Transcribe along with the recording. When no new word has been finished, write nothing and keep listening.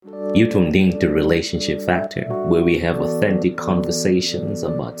You tuned in to Relationship Factor, where we have authentic conversations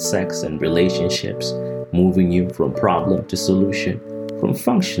about sex and relationships, moving you from problem to solution, from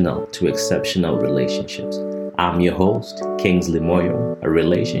functional to exceptional relationships. I'm your host, Kingsley Moyo, a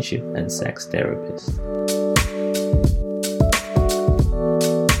relationship and sex therapist.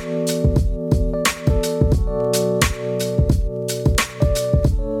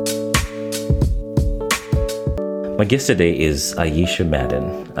 My guest today is Aisha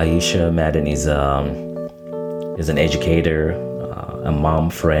Madden. Aisha Madden is an educator, a mom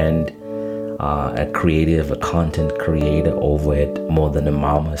friend, a creative, a content creator over at More Than a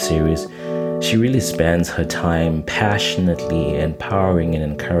Mama series. She really spends her time passionately empowering and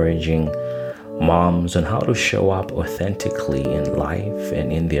encouraging moms on how to show up authentically in life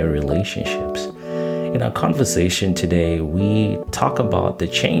and in their relationships. In our conversation today, we talk about the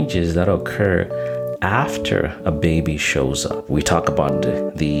changes that occur after a baby shows up. We talk about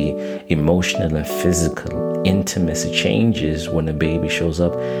the emotional and physical intimacy changes when a baby shows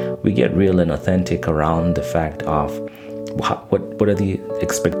up. We get real and authentic around the fact of what are the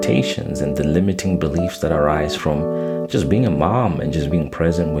expectations and the limiting beliefs that arise from just being a mom and just being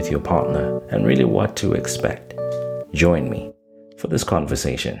present with your partner, and really what to expect. Join me for this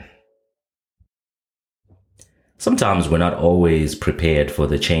conversation. Sometimes we're not always prepared for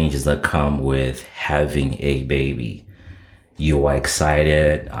the changes that come with having a baby. You are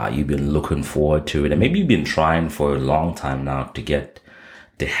excited, you've been looking forward to it, and maybe you've been trying for a long time now to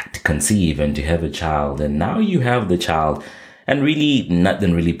conceive and to have a child, and now you have the child, and really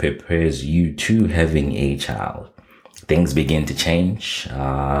nothing really prepares you to having a child. Things begin to change,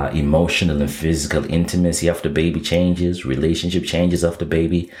 emotional and physical intimacy after baby changes, relationship changes after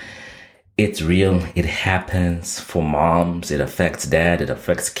baby. It's real. It happens for moms. It affects dad. It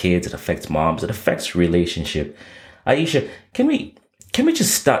affects kids. It affects moms. It affects relationship. Aisha, can we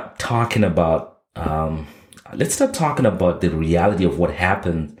just start talking about, let's start talking about the reality of what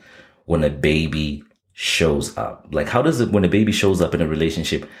happens when a baby shows up. Like, how does it, when a baby shows up in a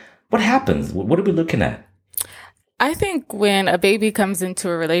relationship, what happens? What are we looking at? I think when a baby comes into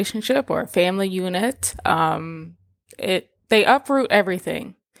a relationship or a family unit, they uproot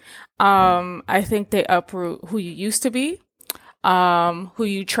everything. I think they uproot who you used to be, who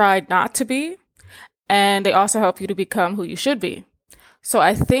you tried not to be, and they also help you to become who you should be. So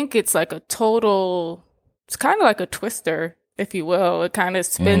I think it's like it's kind of like a twister, if you will. It kind of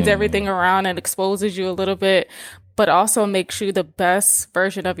spins everything around and exposes you a little bit, but also makes you the best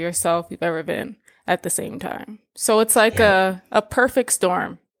version of yourself you've ever been at the same time. So it's like a perfect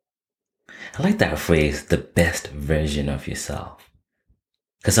storm. I like that phrase, the best version of yourself.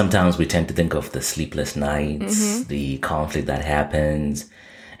 Because sometimes we tend to think of the sleepless nights, the conflict that happens,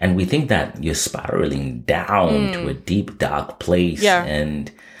 and we think that you're spiraling down to a deep, dark place. Yeah.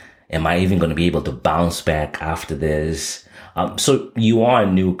 And am I even going to be able to bounce back after this? So you are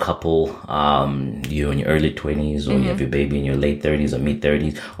a new couple, you're in your early 20s, or you have your baby in your late 30s or mid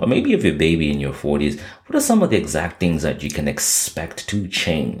 30s, or maybe you have your baby in your 40s. What are some of the exact things that you can expect to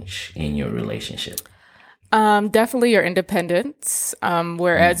change in your relationship? Definitely your independence.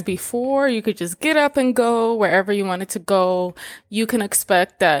 Whereas before you could just get up and go wherever you wanted to go, you can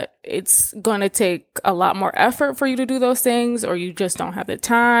expect that it's going to take a lot more effort for you to do those things, or you just don't have the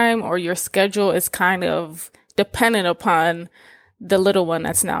time, or your schedule is kind of dependent upon the little one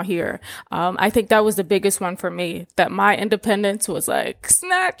that's now here. I think that was the biggest one for me, that my independence was like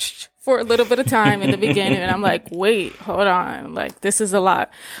snatched for a little bit of time in the beginning. And I'm like, wait, hold on. Like, this is a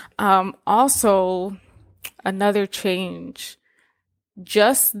lot. Also, another change,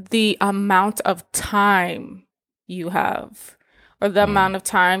 just the amount of time you have, or the amount of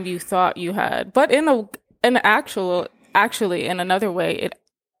time you thought you had. But actually, in another way,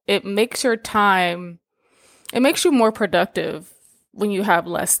 it makes your time, it makes you more productive when you have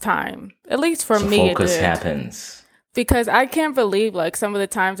less time. At least for me, focus it did. happens. Because I can't believe, like, some of the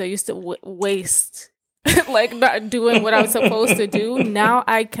times I used to waste like not doing what I was supposed to do. Now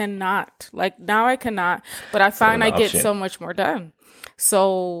I cannot. But I find I get so much more done.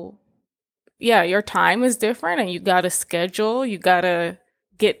 So yeah, your time is different, and you got to schedule. You got to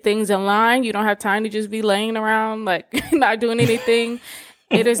get things in line. You don't have time to just be laying around, like not doing anything.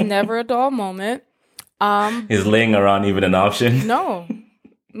 It is never a dull moment. Is laying around even an option? No.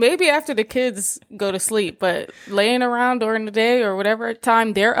 Maybe after the kids go to sleep, but laying around during the day or whatever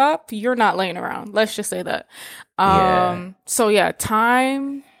time they're up, you're not laying around. Let's just say that. So yeah,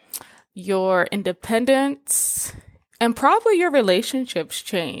 time, your independence, and probably your relationships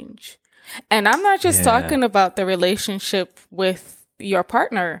change. And I'm not just talking about the relationship with your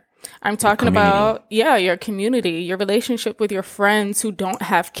partner. I'm talking Community. about, yeah, your community, your relationship with your friends who don't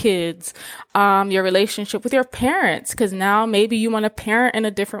have kids, your relationship with your parents, because now maybe you want to parent in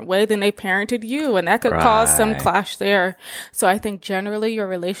a different way than they parented you, and that could cause some Right. clash there. So I think generally your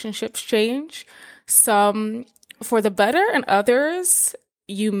relationships change, some for the better, and others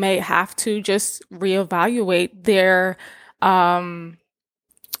you may have to just reevaluate their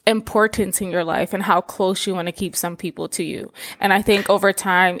importance in your life and how close you want to keep some people to you. And I think over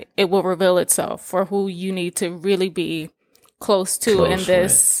time, it will reveal itself for who you need to really be close to in Close with.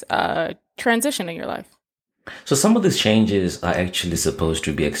 this transition in your life. So some of these changes are actually supposed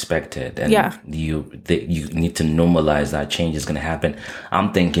to be expected, and Yeah. you need to normalize that change is going to happen.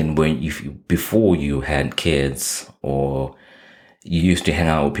 I'm thinking when if you before you had kids, or you used to hang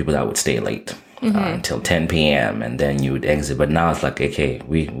out with people that would stay late until 10 p.m. and then you would exit. But now it's like, okay,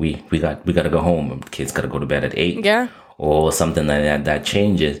 we got to go home. Kids got to go to bed at 8 Yeah. or something like that. That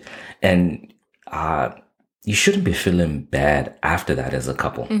changes, and you shouldn't be feeling bad after that as a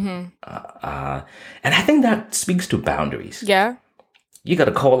couple. And I think that speaks to boundaries. Yeah. You got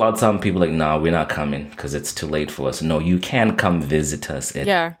to call out some people like, no, we're not coming because it's too late for us. No, you can come visit us.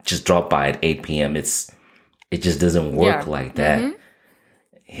 Yeah. Just drop by at 8 p.m. It just doesn't work Yeah. like that.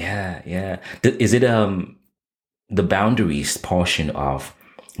 Yeah, yeah. Is it the boundaries portion of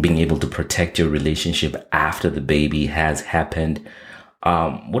being able to protect your relationship after the baby has happened?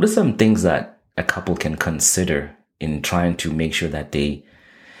 What are some things that a couple can consider in trying to make sure that they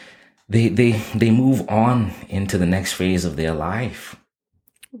move on into the next phase of their life?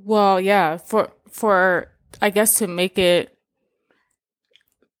 Well, yeah, for I guess to make it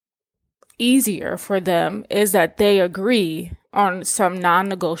easier for them is that they agree on some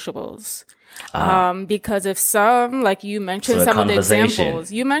non-negotiables. Because if some, like you mentioned, So a some of the conversation.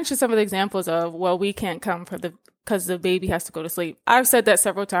 examples, you mentioned some of the examples of, well, we can't come for because the baby has to go to sleep. I've said that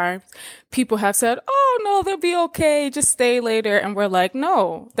several times. People have said, oh, no, they'll be okay. Just stay later. And we're like,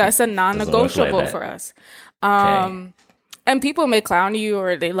 no, that's a Doesn't work like non-negotiable that. for us. Okay. And people may clown you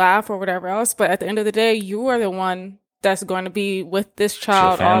or they laugh or whatever else, but at the end of the day, you are the one that's going to be with this It's your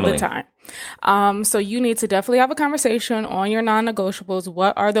child all the family. time. So you need to definitely have a conversation on your non-negotiables.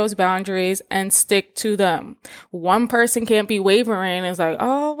 What are those boundaries and stick to them? One person can't be wavering. It's like,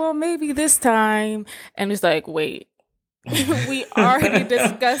 oh, well, maybe this time. And it's like, wait, we already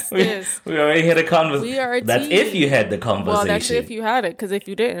discussed we, this. we already had a We are a conversation. That's if team. you had the Well, that's if conversation. you had it, because if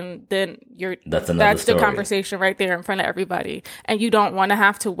you didn't, then That's another that's the story. conversation right there in front of everybody. And you don't want to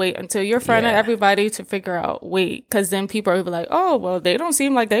have to wait until you're in front of Yeah. everybody to figure out, wait, because then people are be like, oh, well, they don't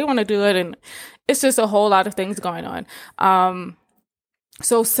seem like they want to do it. And it's just a whole lot of things going on.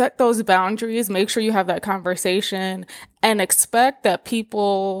 So set those boundaries, make sure you have that conversation, and expect that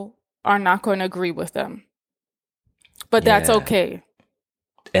people are not going to agree with them. But that's Yeah. okay.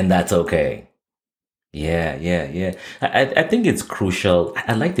 And that's okay. Yeah, yeah, yeah. I think it's crucial.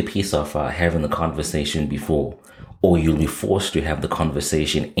 I like the piece of having the conversation before, or you'll be forced to have the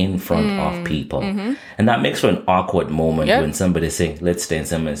conversation in front of people. And that makes for an awkward moment Yep. when somebody's saying, let's stay, and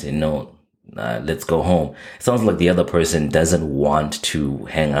somebody say, no, let's go home. It sounds like the other person doesn't want to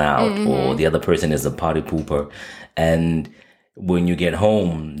hang out, or the other person is a party pooper. And when you get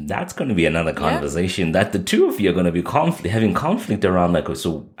home, that's going to be another conversation that the two of you are going to be having conflict around. Like,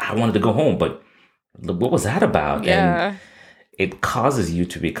 so I wanted to go home, but what was that about? And Yeah. it causes you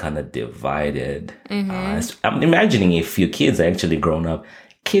to be kind of divided. I'm imagining if your kids are actually grown up,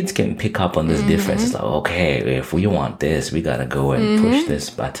 kids can pick up on this difference. It's like, okay, if we want this, we got to go and push this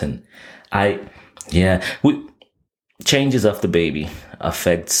button. Changes of the baby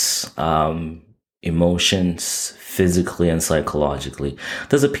affects emotions physically and psychologically.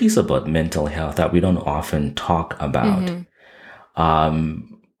 There's a piece about mental health that we don't often talk about.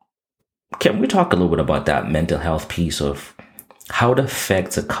 Can we talk a little bit about that mental health piece of how it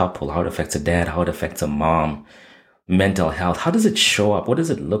affects a couple, how it affects a dad, how it affects a mom, mental health? How does it show up? What does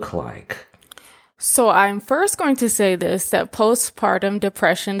it look like? So I'm first going to say this, that postpartum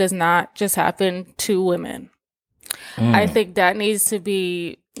depression does not just happen to women. I think that needs to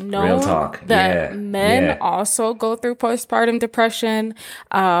be known. Real talk. That Yeah, men yeah. also go through postpartum depression,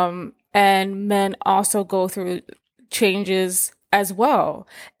 and men also go through changes as well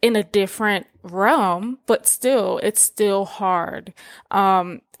in a different realm, but still, it's still hard.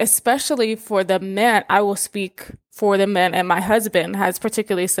 Especially for the men. I will speak for the men, and my husband has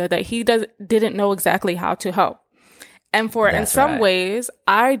particularly said that he didn't know exactly how to help. And in That's some right. ways,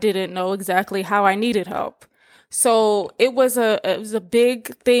 I didn't know exactly how I needed help. So it was a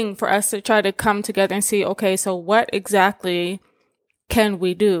big thing for us to try to come together and see, okay, so what exactly can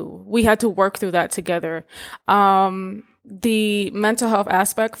we do? We had to work through that together. the mental health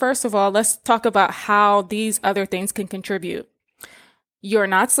aspect, first of all, let's talk about how these other things can contribute. You're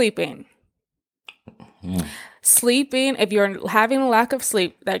not sleeping. Sleeping, if you're having a lack of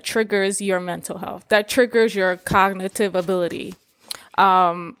sleep, that triggers your mental health. That triggers your cognitive ability.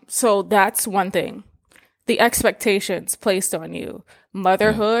 So that's one thing. The expectations placed on you,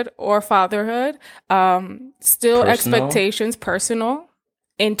 motherhood or fatherhood, still Personal. Expectations, personal,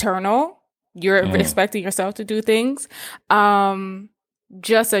 internal. You're expecting yourself to do things.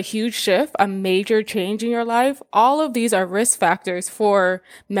 Just a huge shift, a major change in your life. All of these are risk factors for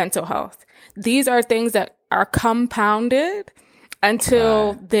mental health. These are things that are compounded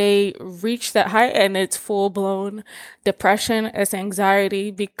until they reach that height, and it's full-blown depression, it's anxiety,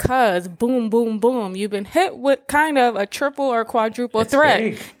 because boom, boom, boom, you've been hit with kind of a triple or quadruple threat,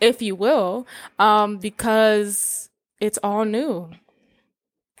 big. if you will, because it's all new.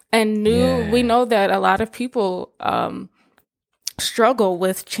 And we know that a lot of people struggle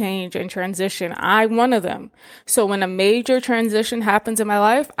with change and transition. I'm one of them. So when a major transition happens in my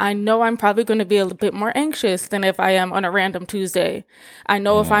life, I know I'm probably going to be a little bit more anxious than if I am on a random Tuesday. I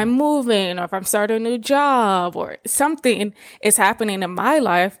know if I'm moving or if I'm starting a new job or something is happening in my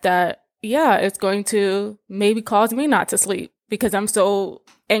life that, it's going to maybe cause me not to sleep because I'm so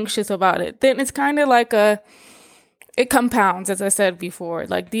anxious about it. Then it's kind of like it compounds, as I said before.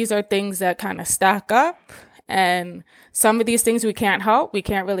 Like, these are things that kind of stack up. And some of these things we can't help. We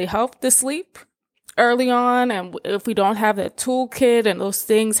can't really help the sleep early on. And if we don't have that toolkit and those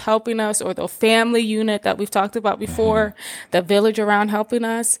things helping us, or the family unit that we've talked about before, the village around helping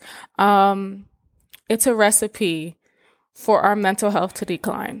us, it's a recipe for our mental health to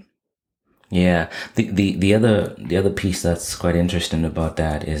decline. Yeah. The other piece that's quite interesting about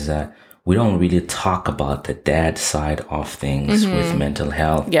that is that we don't really talk about the dad side of things with mental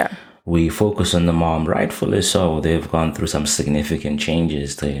health. Yeah. We focus on the mom, rightfully so. They've gone through some significant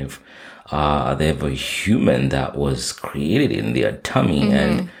changes. They have a human that was created in their tummy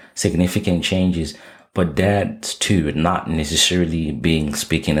and significant changes. But dads too, not necessarily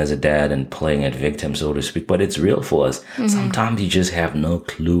speaking as a dad and playing at victim, so to speak, but it's real for us. Sometimes you just have no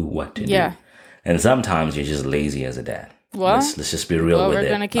clue what to do. And sometimes you're just lazy as a dad. Well, let's just be real with it. We're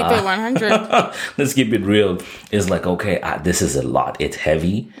going to keep it 100. Let's keep it real. It's like, okay, this is a lot. It's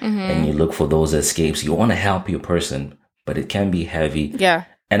heavy. And you look for those escapes. You want to help your person, but it can be heavy. Yeah.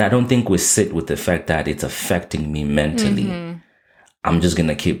 And I don't think we sit with the fact that it's affecting me mentally. I'm just going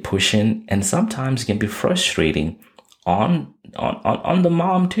to keep pushing. And sometimes it can be frustrating on the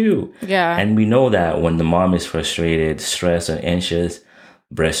mom too. Yeah. And we know that when the mom is frustrated, stressed, or anxious,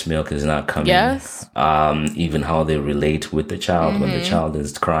 breast milk is not coming. Yes. Even how they relate with the child when the child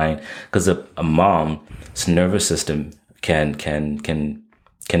is crying, because a mom's nervous system can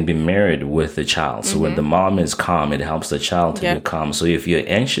be mirrored with the child. So when the mom is calm, it helps the child to be calm. So if you're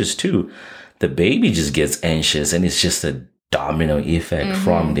anxious too, the baby just gets anxious, and it's just a domino effect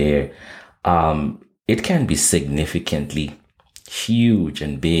from there. It can be significantly huge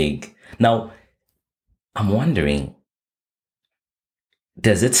and big. Now, I'm wondering,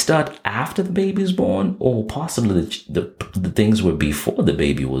 does it start after the baby is born, or possibly the things were before the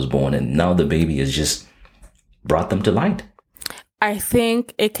baby was born and now the baby has just brought them to light? I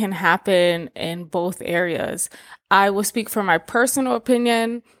think it can happen in both areas. I will speak from my personal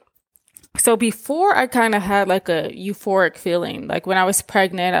opinion. So before, I kind of had like a euphoric feeling. Like when I was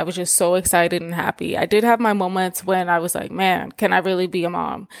pregnant, I was just so excited and happy. I did have my moments when I was like, man, can I really be a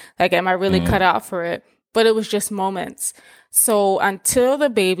mom? Like, am I really cut out for it? But it was just moments. So until the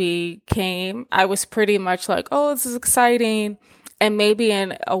baby came, I was pretty much like, oh, this is exciting. And maybe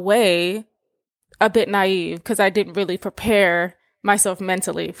in a way, a bit naive, because I didn't really prepare myself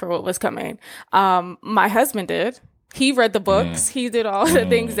mentally for what was coming. My husband did. He read the books. He did all the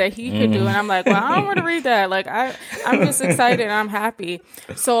things that he could do. And I'm like, well, I don't want to read that. Like, I'm just excited and I'm happy.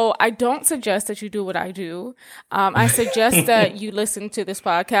 So I don't suggest that you do what I do. I suggest that you listen to this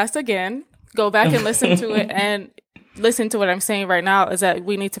podcast again, go back and listen to it, and listen to what I'm saying right now, is that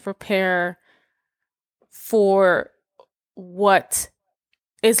we need to prepare for what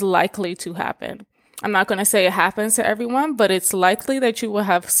is likely to happen. I'm not going to say it happens to everyone, but it's likely that you will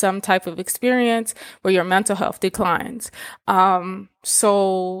have some type of experience where your mental health declines.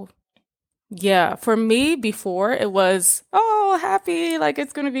 So yeah, for me before, it was, oh, happy, like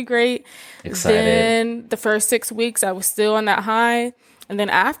it's going to be great. Excited. Then the first 6 weeks, I was still on that high. And then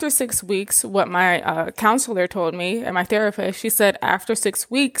after 6 weeks, what my counselor told me, and my therapist, she said after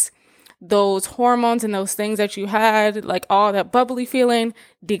 6 weeks, those hormones and those things that you had, like all that bubbly feeling,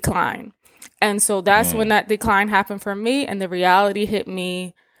 decline. And so that's when that decline happened for me, and the reality hit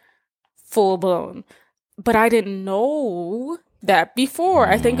me full blown. but I didn't know that before.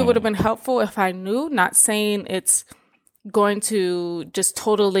 I think it would have been helpful if I knew, not saying it's going to just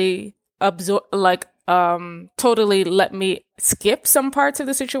totally absorb, like, totally let me skip some parts of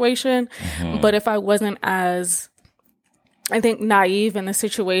the situation. But if I wasn't as, I think, naive in the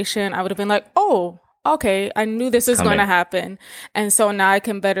situation, I would have been like, oh, okay, I knew this was going to happen. And so now I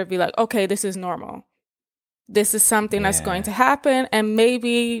can better be like, okay, this is normal. This is something that's going to happen. And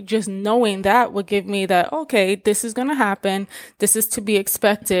maybe just knowing that would give me that, okay, this is going to happen. This is to be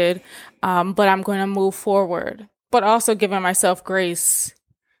expected. But I'm going to move forward. But also giving myself grace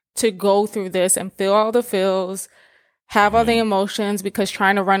to go through this and feel all the feels, have all the emotions, because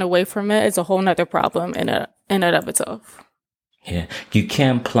trying to run away from it is a whole nother problem in and of itself. Yeah. You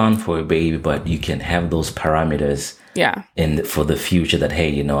can't plan for a baby, but you can have those parameters for the future that, hey,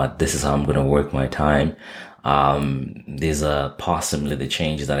 you know what, this is how I'm going to work my time. These are possibly the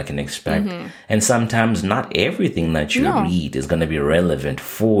changes that I can expect. And sometimes not everything that you read is going to be relevant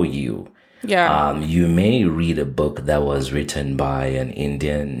for you. Yeah. You may read a book that was written by an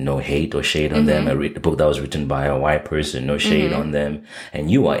Indian, no hate or shade on them. A book that was written by a white person, no shade on them. And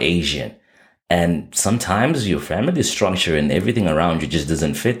you are Asian. And sometimes your family structure and everything around you just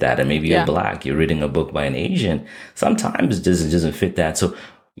doesn't fit that. And maybe you're Black, you're reading a book by an Asian. Sometimes it doesn't fit that. So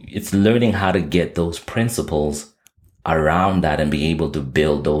it's learning how to get those principles around that and be able to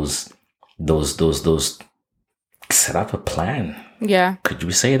build those, set up a plan. Yeah. Could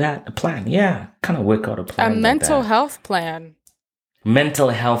you say that? A plan. Yeah. Kind of work out a plan. A mental health plan. Mental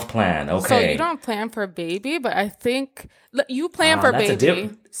health plan. Okay. So you don't plan for a baby, but I think you plan for a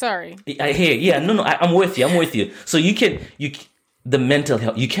baby. Sorry. I hear. Yeah. No. I'm with you. So the mental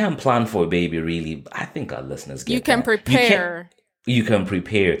health, you can't plan for a baby really. I think our listeners get you can that. prepare. You can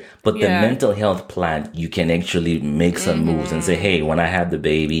prepare, but the mental health plan, you can actually make some moves and say, hey, when I have the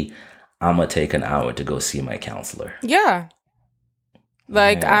baby, I'm going to take an hour to go see my counselor. Yeah.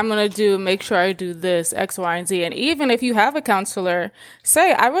 Like, I'm going to make sure I do this, X, Y, and Z. And even if you have a counselor,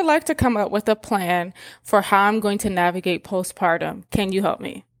 say, I would like to come up with a plan for how I'm going to navigate postpartum. Can you help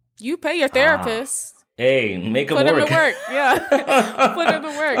me? You pay your therapist. Hey, make them work. Put them to work. Yeah. Put them to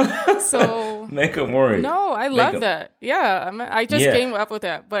work. So. Make them work. No, I love that. Yeah. I just came up with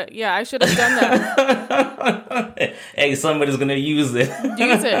that. But yeah, I should have done that. Hey, somebody's going to use it.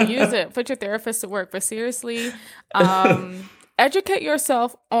 Use it. Put your therapist to work. But seriously, educate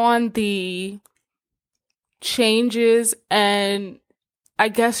yourself on the changes and I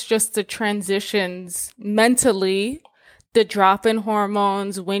guess just the transitions mentally, the drop in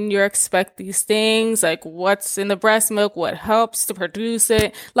hormones, when you expect these things, like what's in the breast milk, what helps to produce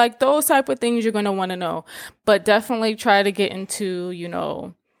it, like those type of things you're going to want to know. But definitely try to get into,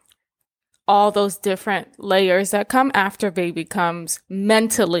 all those different layers that come after baby comes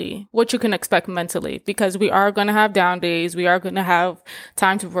mentally, what you can expect mentally, because we are going to have down days. We are going to have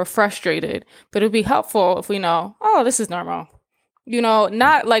times where we're frustrated, but it'd be helpful if we know, oh, this is normal,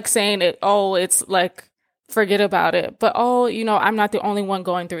 not like saying it, oh, it's like, forget about it, but I'm not the only one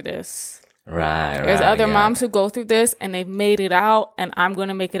going through this. Right. There's other moms who go through this and they've made it out and I'm going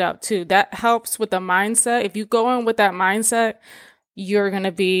to make it out too. That helps with the mindset. If you go in with that mindset, you're going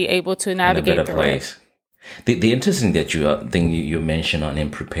to be able to navigate in a better place. The interesting thing you mentioned on in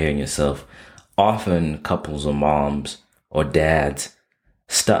preparing yourself, often couples or moms or dads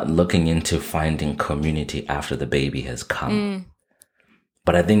start looking into finding community after the baby has come.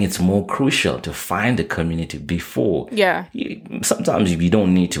 But I think it's more crucial to find a community before. Yeah. Sometimes you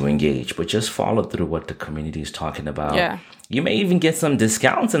don't need to engage, but just follow through what the community is talking about. Yeah. You may even get some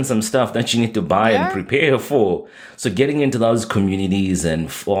discounts and some stuff that you need to buy and prepare for. So getting into those communities and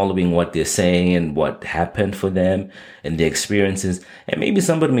following what they're saying and what happened for them and their experiences. And maybe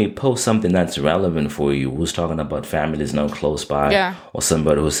somebody may post something that's relevant for you who's talking about families now close by. Yeah. Or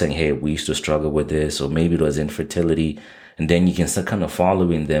somebody who's saying, hey, we used to struggle with this. Or maybe it was infertility. And then you can start kind of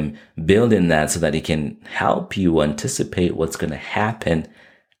following them, building that so that it can help you anticipate what's going to happen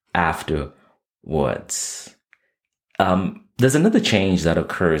afterwards. There's another change that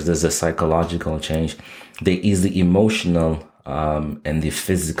occurs. There's a psychological change. There is the emotional and the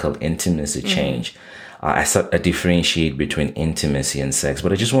physical intimacy change. I differentiate between intimacy and sex,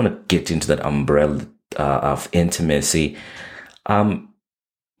 but I just want to get into that umbrella of intimacy.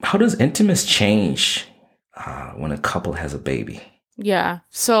 How does intimacy change when a couple has a baby? Yeah.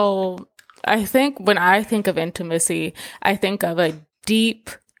 So I think when I think of intimacy, I think of a deep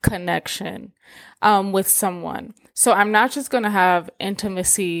connection with someone. So I'm not just going to have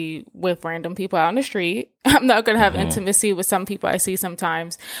intimacy with random people out on the street. I'm not going to have intimacy with some people I see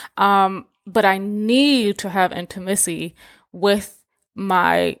sometimes. But I need to have intimacy with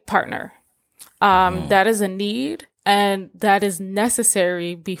my partner. That is a need, and that is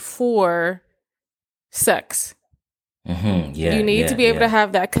necessary before sex. Yeah, You need to be able to yeah.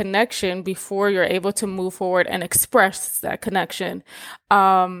 have that connection before you're able to move forward and express that connection.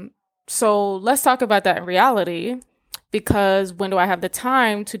 So let's talk about that in reality, because when do I have the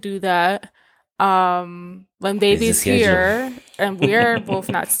time to do that? When Busy baby's schedule. here and we're both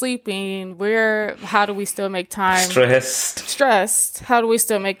not sleeping, how do we still make time? Stressed. Stressed. How do we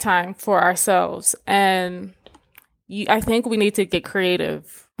still make time for ourselves? And I think we need to get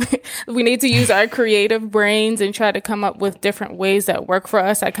creative. We need to use our creative brains and try to come up with different ways that work for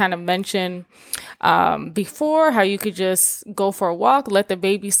us. I kind of mentioned before how you could just go for a walk, let the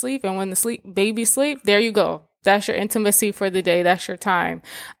baby sleep, and when the baby sleep, there you go. That's your intimacy for the day. That's your time.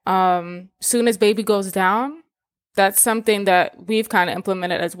 Soon as baby goes down, that's something that we've kind of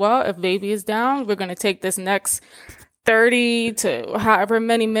implemented as well. If baby is down, we're going to take this next 30 to however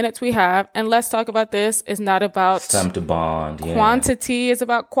many minutes we have. And let's talk about this. It's not about It's time to bond. Yeah. quantity, it's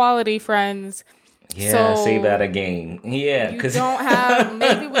about quality, friends. Yeah, say So that again. Yeah, you because don't have,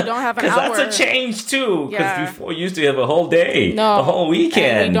 maybe we don't have an hour. that's a change too. Because Yeah. before you used to have a whole day, No. a whole And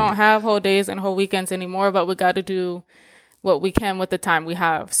weekend. we don't have whole days and whole weekends anymore, but we got to do what we can with the time we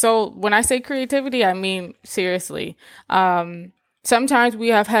have. So when I say creativity, I mean seriously. Sometimes we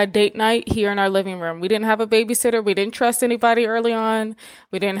have had date night here in our living room. We didn't have a babysitter. We didn't trust anybody early on.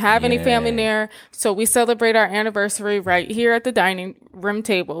 We didn't have any family Yeah. there. So we celebrate our anniversary right here at the dining room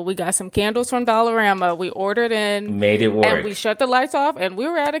table. We got some candles from Dollarama. We ordered in Made it work. and we shut the lights off and we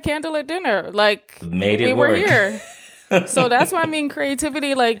were at a candlelit dinner. Like Made it we were work. here. So that's why I mean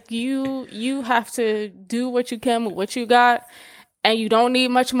creativity, like you have to do what you can with what you got. And you don't need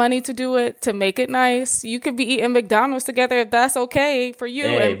much money to do it, to make it nice. You could be eating McDonald's together if that's okay for you.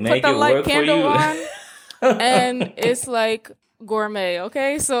 Hey, And put make the it light work for candle you. on. And it's like gourmet,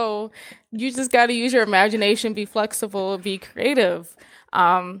 okay? So you just got to use your imagination, be flexible, be creative.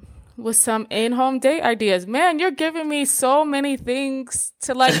 With some in-home date ideas. Man, you're giving me so many things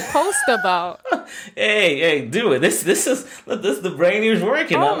to like post about. Hey, do it. This is the brain is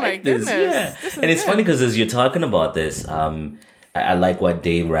working. Oh I my like this. goodness. Yeah, This is and it's good. funny because as you're talking about this, I like what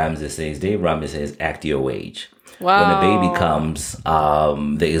Dave Ramsey says. Dave Ramsey says, "Act your wage." When a baby Wow. comes,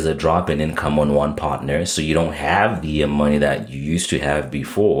 there is a drop in income on one partner, so you don't have the money that you used to have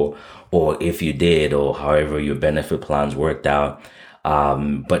before, or if you did, or however your benefit plans worked out.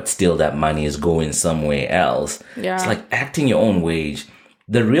 But still, that money is going somewhere else. Yeah. It's like acting your own wage.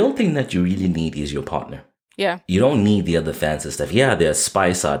 The real thing that you really need is your partner. Yeah. You don't need the other fancy stuff. Yeah, there's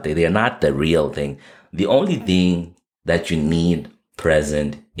spice out there. They're not the real thing. The only thing that you need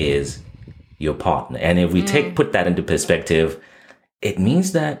present is your partner. And if we put that into perspective, it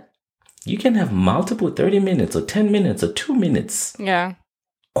means that you can have multiple 30 minutes or 10 minutes or 2 minutes Yeah.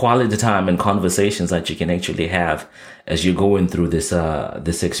 quality time and conversations that you can actually have as you're going through this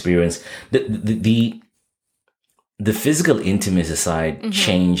experience. The physical intimacy side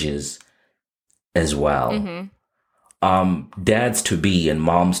changes as well. Dads to be and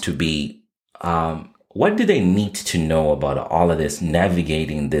moms to be, what do they need to know about all of this,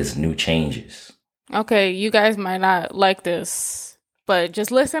 navigating these new changes? Okay, you guys might not like this, but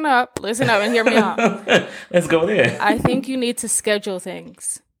just listen up and hear me out. Let's go there. I think you need to schedule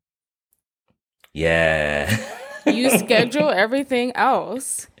things. Yeah. You schedule everything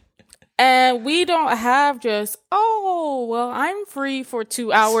else. And we don't have just, oh, well, I'm free for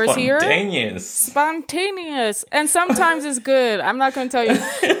 2 hours here. Spontaneous. And sometimes it's good. I'm not going to tell you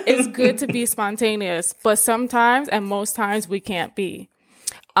it's good to be spontaneous, but sometimes and most times we can't be.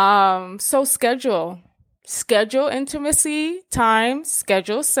 So schedule intimacy time,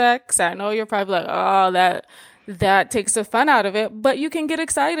 schedule sex. I know you're probably like, oh, that takes the fun out of it, but you can get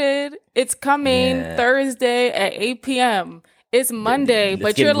excited. It's coming Thursday at 8 p.m. It's Monday, Let's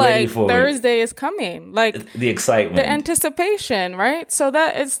but get you're ready like, for it. Thursday is coming. Like The excitement. the anticipation, right? So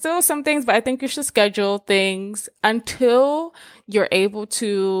that it's still some things, but I think you should schedule things until you're able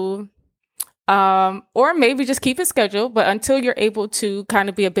to, or maybe just keep it scheduled, but until you're able to kind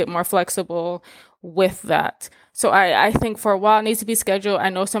of be a bit more flexible with that. So I think for a while it needs to be scheduled. I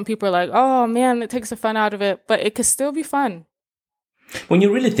know some people are like, oh man, it takes the fun out of it, but it could still be fun. When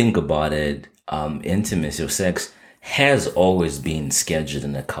you really think about it, intimacy or sex has always been scheduled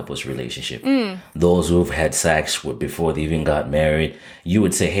in a couple's relationship. Those who've had sex before they even got married, you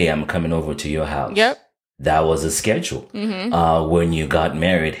would say, hey, I'm coming over to your house. Yep. That was a schedule. When you got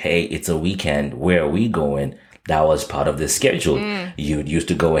married, hey, it's a weekend. Where are we going? That was part of the schedule. You used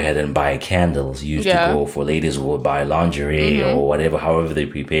to go ahead and buy candles. You used to go for ladies who would buy lingerie or whatever, however they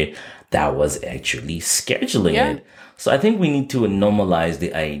prepare. That was actually scheduling it. So I think we need to normalize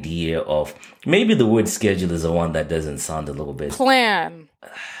the idea of, maybe the word schedule is the one that doesn't sound a little bit. Plan.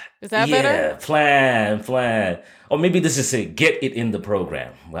 Is that better? Plan. Or maybe this is say, get it in the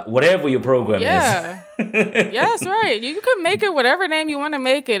program. Whatever your program is. Yes, right. You can make it whatever name you want to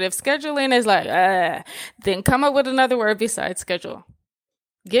make it. If scheduling is like, then come up with another word besides schedule.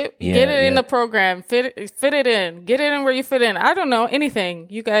 Get it in the program. Fit it in. Get it in where you fit in. I don't know, anything.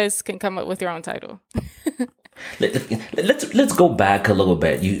 You guys can come up with your own title. Let's go back a little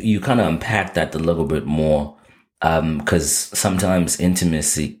bit. You kind of unpack that a little bit more, because sometimes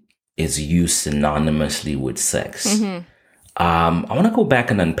intimacy is used synonymously with sex. I want to go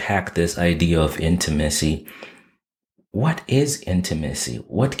back and unpack this idea of intimacy. What is intimacy?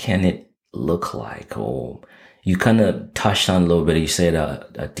 What can it look like? Or you kind of touched on a little bit. You said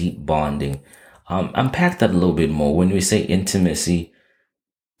a deep bonding. Unpack that a little bit more. When we say intimacy,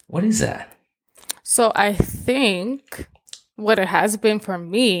 what is that? So I think what it has been for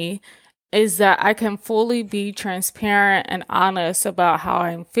me is that I can fully be transparent and honest about how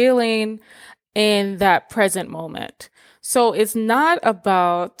I'm feeling in that present moment. So it's not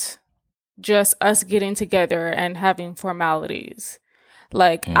about just us getting together and having formalities.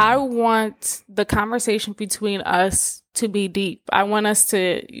 Like, I want the conversation between us to be deep. I want us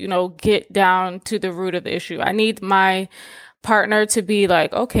to, get down to the root of the issue. I need my partner to be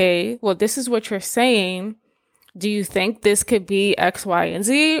like, okay, well, this is what you're saying. Do you think this could be X, Y, and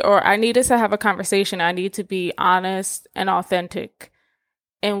Z? Or I need us to have a conversation. I need to be honest and authentic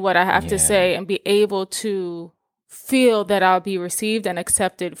in what I have to say and be able to feel that I'll be received and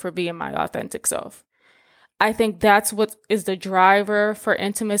accepted for being my authentic self. I think that's what is the driver for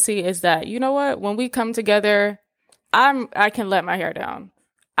intimacy, is that, you know what, when we come together, I can let my hair down.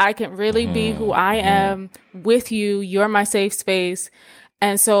 I can really be who I am with you. You're my safe space.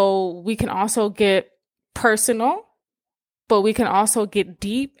 And so we can also get personal, but we can also get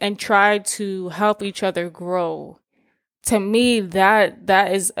deep and try to help each other grow. To me,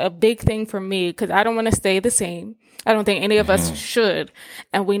 that is a big thing for me, because I don't want to stay the same. I don't think any of us should.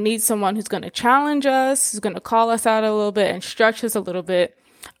 And we need someone who's going to challenge us, who's going to call us out a little bit and stretch us a little bit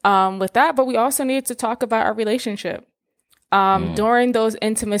with that. But we also need to talk about our relationship. During those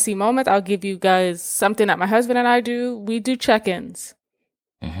intimacy moments, I'll give you guys something that my husband and I do. We do check-ins.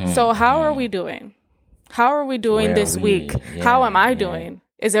 So how are we doing? How are we doing this week? How am I doing?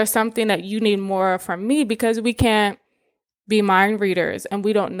 Is there something that you need more from me? Because we can't be mind readers and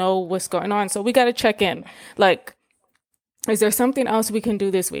we don't know what's going on. So we got to check in. Like, is there something else we can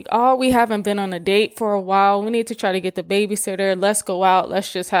do this week? Oh, we haven't been on a date for a while. We need to try to get the babysitter. Let's go out.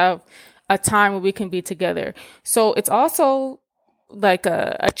 Let's just have a time where we can be together. So it's also like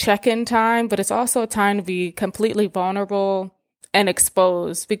a check-in time, but it's also a time to be completely vulnerable and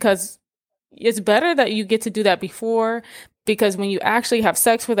exposed, because it's better that you get to do that before, because when you actually have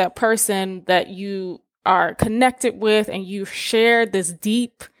sex with that person that you are connected with and you share this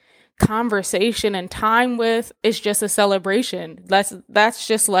deep conversation and time with, it's just a celebration. That's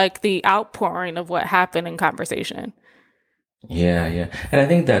just like the outpouring of what happened in conversation. Yeah. And I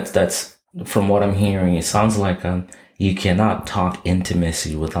think that's from what I'm hearing, it sounds like you cannot talk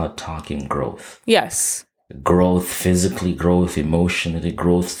intimacy without talking growth. Yes. Growth physically, growth emotionally,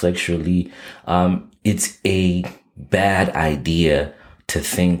 growth sexually. It's a bad idea to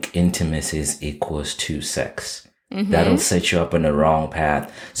think intimacy is equals to sex. That'll set you up in the wrong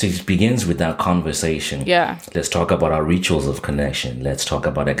path. So it begins with that conversation. Yeah. Let's talk about our rituals of connection. Let's talk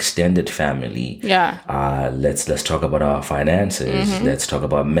about extended family. Yeah. Let's talk about our finances. Let's talk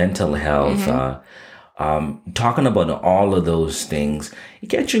about mental health. Talking about all of those things,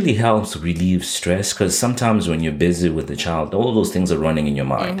 it actually helps relieve stress, because sometimes when you're busy with the child, all those things are running in your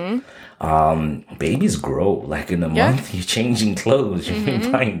mind. Babies grow. Like in a month, you're changing clothes,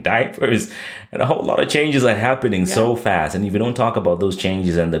 you're buying diapers, and a whole lot of changes are happening so fast. And if you don't talk about those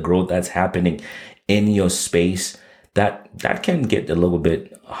changes and the growth that's happening in your space, that can get a little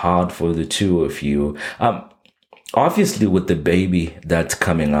bit hard for the two of you. Obviously, with the baby that's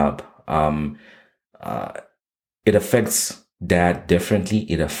coming up, it affects dad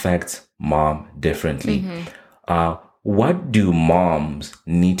differently. It affects mom differently. What do moms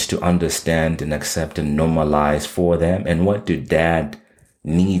need to understand and accept and normalize for them? And what do dad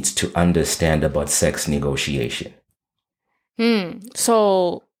needs to understand about sex negotiation?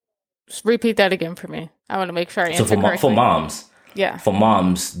 So repeat that again for me. I want to make sure I answer correctly. For moms. Yeah. For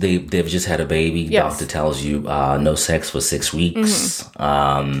moms, they've just had a baby. Yes. Doctor tells you no sex for 6 weeks.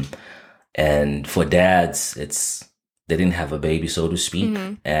 And for dads, they didn't have a baby, so to speak,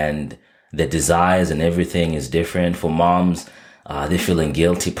 and their desires and everything is different. For moms, they're feeling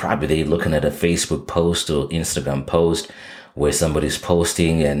guilty. Probably they're looking at a Facebook post or Instagram post where somebody's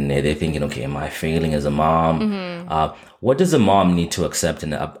posting and they're thinking, okay, am I failing as a mom? What does a mom need to accept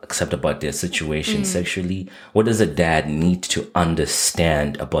about their situation sexually? What does a dad need to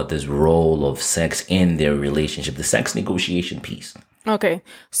understand about this role of sex in their relationship, the sex negotiation piece? Okay.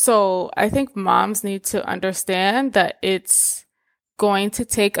 So I think moms need to understand that it's going to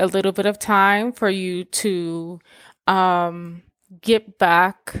take a little bit of time for you to get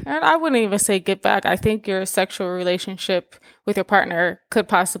back. And I wouldn't even say get back. I think your sexual relationship with your partner could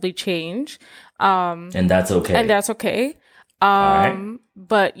possibly change. And that's okay. And that's okay. All right.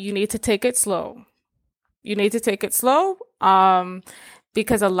 But you need to take it slow. You need to take it slow.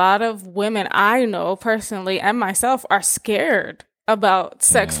 Because a lot of women I know personally and myself are scared about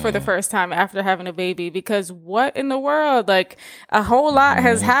sex for the first time after having a baby, because what in the world, like a whole lot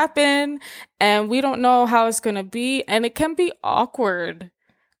has happened and we don't know how it's going to be. And it can be awkward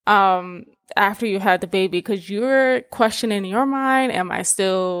after you had the baby, because you're questioning in your mind, am I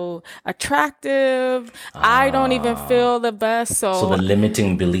still attractive? I don't even feel the best. So the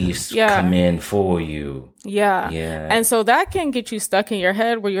limiting beliefs come in for you. Yeah. And so that can get you stuck in your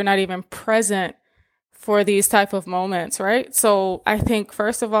head where you're not even present for these type of moments, right? So I think,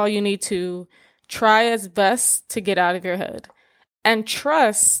 first of all, you need to try as best to get out of your head and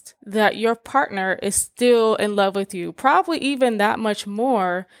trust that your partner is still in love with you, probably even that much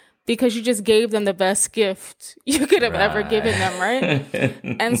more, because you just gave them the best gift you could have ever given them, right?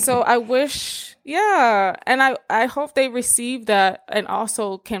 And so I wish, and I hope they receive that and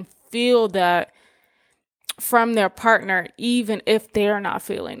also can feel that from their partner, even if they're not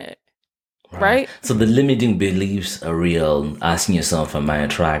feeling it. Right. So the limiting beliefs are real. Asking yourself, am I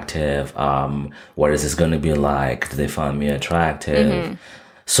attractive? What is this going to be like? Do they find me attractive?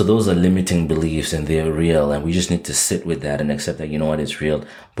 So those are limiting beliefs and they're real. And we just need to sit with that and accept that, you know what, it's real.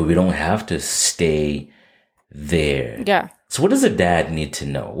 But we don't have to stay there. Yeah. So what does a dad need to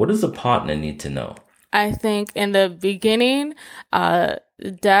know? What does a partner need to know? I think in the beginning,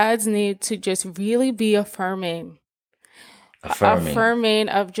 dads need to just really be affirming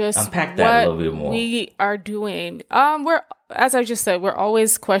of just unpack that a what little bit more. We are doing. As I just said, we're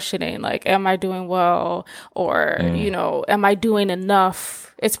always questioning, like, am I doing well? Or, am I doing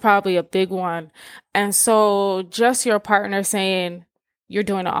enough? It's probably a big one. And so just your partner saying, you're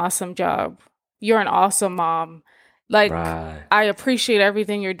doing an awesome job. You're an awesome mom. Like, I appreciate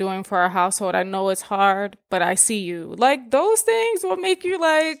everything you're doing for our household. I know it's hard, but I see you. Like, those things will make you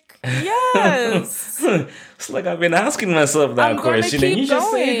like, yes. It's like I've been asking myself that question. And you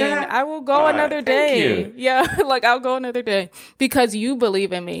just say that? I will go another day. Yeah, like I'll go another day because you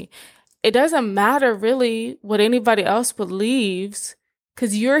believe in me. It doesn't matter really what anybody else believes,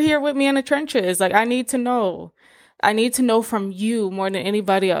 because you're here with me in the trenches. Like, I need to know. I need to know from you more than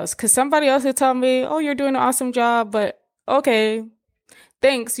anybody else, because somebody else will tell me, oh, you're doing an awesome job, but okay,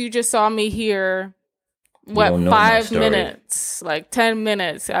 thanks. You just saw me here, 5 minutes, like 10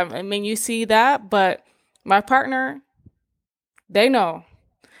 minutes. I mean, you see that, but my partner, they know.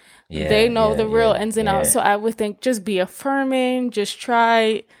 They know the real ins and outs. So I would think just be affirming, just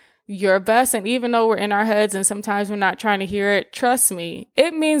try your best. And even though we're in our heads and sometimes we're not trying to hear it, trust me,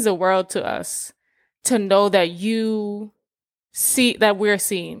 it means the world to us to know that you see that we're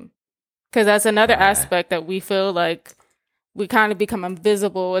seen. Because that's another aspect that we feel like we kind of become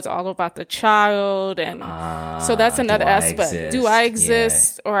invisible. It's all about the child. And so that's another aspect. Do I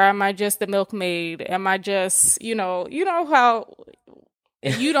exist or am I just the milkmaid? Am I just, you know how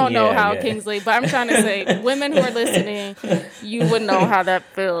you don't know how Kingsley, but I'm trying to say women who are listening, you would know how that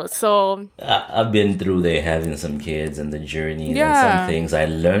feels. So I've been through there having some kids and the journey and some things. I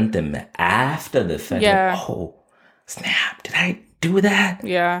learned them after the fact. Yeah. Like, oh, snap. Did I do that?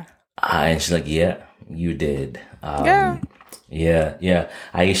 Yeah. And she's like, yeah, you did. Yeah.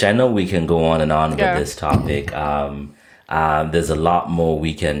 Aisha, I know we can go on and on with this topic. There's a lot more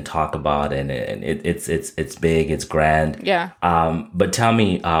we can talk about, and it's big, it's grand. Yeah. But tell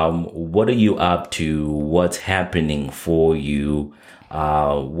me, what are you up to? What's happening for you?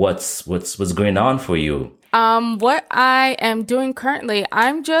 What's going on for you? What I am doing currently,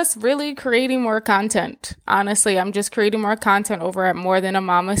 I'm just really creating more content. Honestly, I'm just creating more content over at More Than a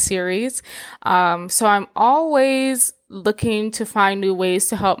Mama series. So I'm always looking to find new ways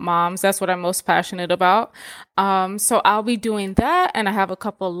to help moms. That's what I'm most passionate about. So I'll be doing that. And I have a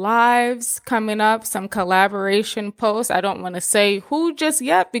couple lives coming up, some collaboration posts. I don't want to say who just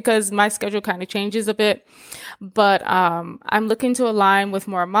yet because my schedule kind of changes a bit. But I'm looking to align with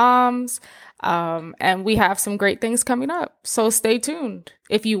more moms. And we have some great things coming up. So stay tuned.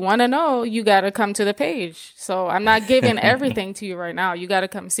 If you want to know, you got to come to the page. So I'm not giving everything to you right now. You got to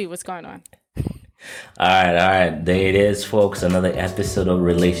come see what's going on. All right. There it is, folks. Another episode of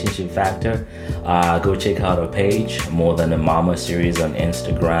Relationship Factor. Go check out our page, More Than a Mama series on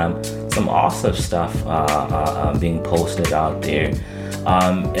Instagram. Some awesome stuff being posted out there.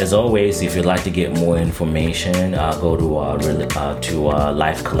 As always, if you'd like to get more information, go to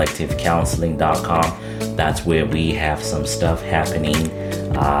lifecollectivecounseling.com. That's where we have some stuff happening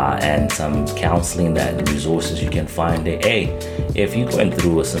and some counseling and resources you can find there. Hey, if you're going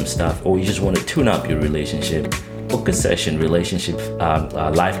through some stuff or you just want to tune up your relationship, book a session,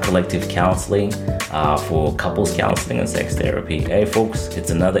 Life Collective Counseling for couples counseling and sex therapy. Hey, folks, it's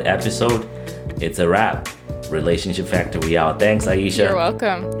another episode. It's a wrap. Relationship Factor, we out. Thanks, Aisha. You're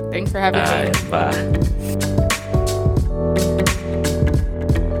welcome. Thanks for having me. Bye.